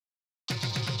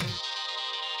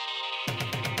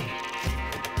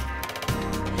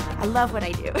I love what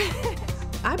I do.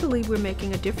 I believe we're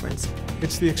making a difference.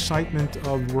 It's the excitement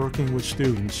of working with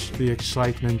students, the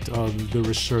excitement of the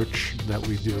research that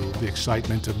we do, the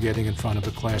excitement of getting in front of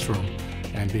a classroom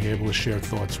and being able to share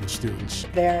thoughts with students.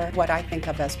 They're what I think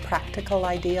of as practical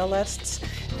idealists.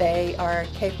 They are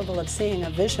capable of seeing a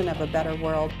vision of a better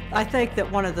world. I think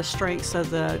that one of the strengths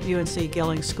of the UNC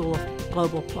Gillings School of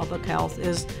Global Public Health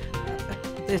is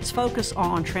its focus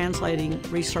on translating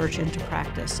research into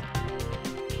practice.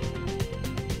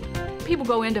 People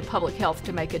go into public health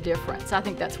to make a difference. I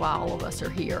think that's why all of us are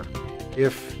here.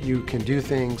 If you can do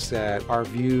things that are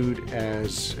viewed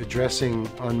as addressing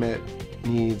unmet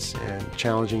needs and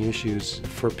challenging issues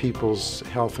for people's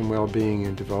health and well-being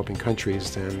in developing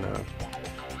countries, then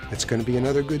it's going to be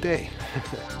another good day.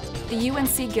 The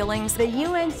UNC Gillings. The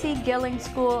UNC Gillings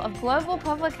School of Global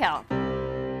Public Health.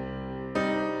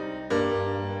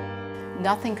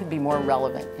 Nothing could be more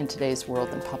relevant in today's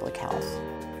world than public health.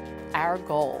 Our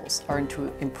goals are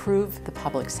to improve the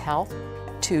public's health,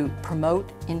 to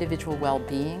promote individual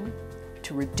well-being,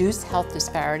 to reduce health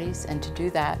disparities, and to do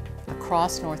that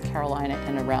across North Carolina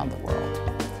and around the world.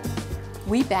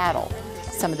 We battle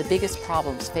some of the biggest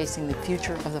problems facing the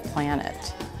future of the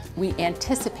planet. We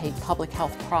anticipate public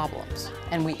health problems,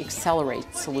 and we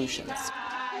accelerate solutions.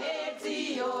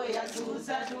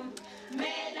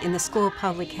 In the School of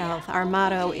Public Health, our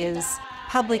motto is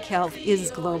public health is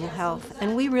global health,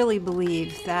 and we really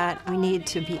believe that we need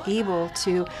to be able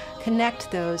to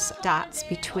connect those dots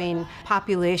between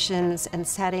populations and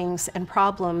settings and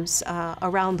problems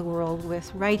around the world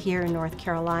with right here in North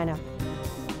Carolina.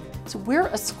 So we're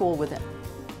a school with an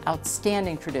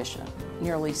outstanding tradition,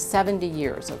 nearly 70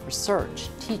 years of research,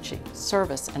 teaching,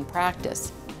 service, and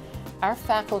practice. Our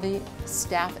faculty,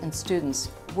 staff, and students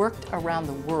worked around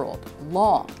the world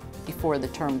long before the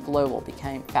term global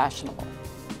became fashionable.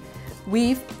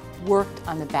 We've worked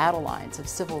on the battle lines of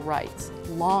civil rights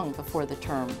long before the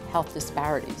term health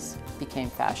disparities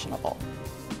became fashionable.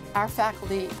 Our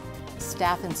faculty,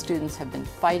 staff, and students have been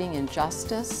fighting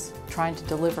injustice, trying to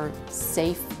deliver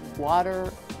safe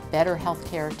water, better health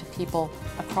care to people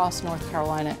across North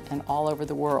Carolina and all over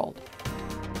the world.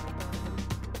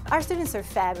 Our students are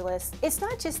fabulous. It's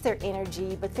not just their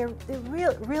energy, but they're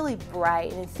really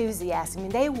bright and enthusiastic. I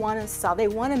mean, they want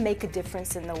to make a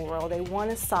difference in the world. They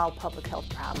want to solve public health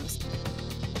problems.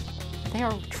 They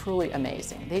are truly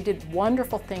amazing. They did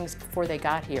wonderful things before they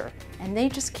got here, and they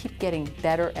just keep getting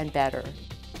better and better.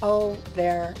 Oh,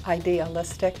 they're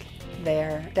idealistic,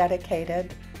 they're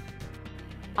dedicated.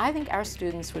 I think our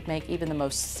students would make even the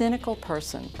most cynical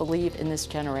person believe in this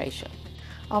generation.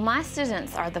 Well, my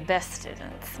students are the best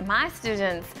students. My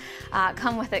students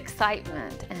come with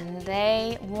excitement, and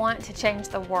they want to change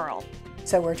the world.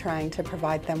 So we're trying to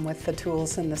provide them with the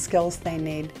tools and the skills they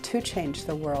need to change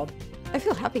the world. I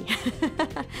feel happy.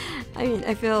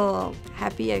 I feel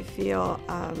happy. I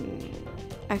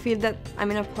feel that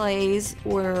I'm in a place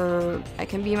where I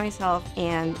can be myself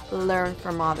and learn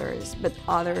from others, but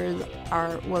others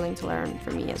are willing to learn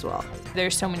from me as well.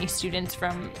 There's so many students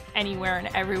from anywhere and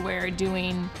everywhere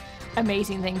doing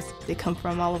amazing things. They come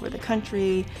from all over the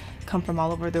country, come from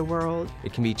all over the world.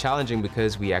 It can be challenging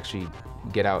because we actually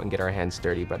get out and get our hands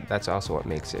dirty, but that's also what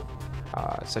makes it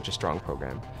such a strong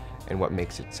program and what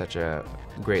makes it such a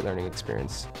great learning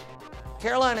experience.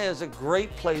 Carolina is a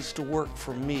great place to work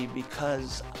for me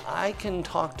because I can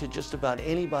talk to just about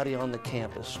anybody on the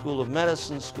campus. School of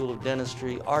Medicine, School of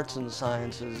Dentistry, Arts and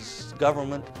Sciences,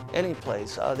 government, any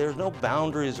place. There's no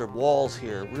boundaries or walls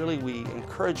here. Really, we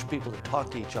encourage people to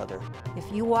talk to each other.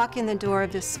 If you walk in the door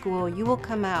of this school, you will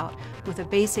come out with a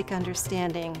basic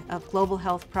understanding of global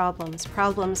health problems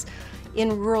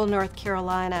in rural North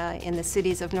Carolina, in the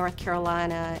cities of North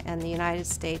Carolina and the United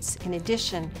States, in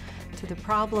addition to the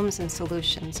problems and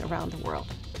solutions around the world.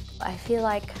 I feel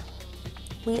like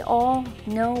we all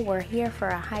know we're here for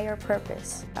a higher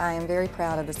purpose. I am very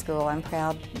proud of the school. I'm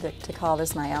proud to call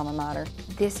this my alma mater.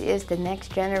 This is the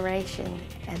next generation,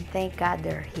 and thank God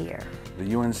they're here.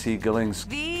 The UNC Gillings.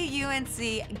 The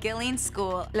UNC Gillings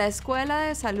School. La Escuela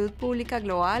de Salud Pública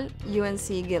Global,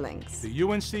 UNC Gillings. The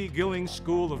UNC Gillings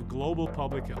School of Global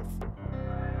Public Health.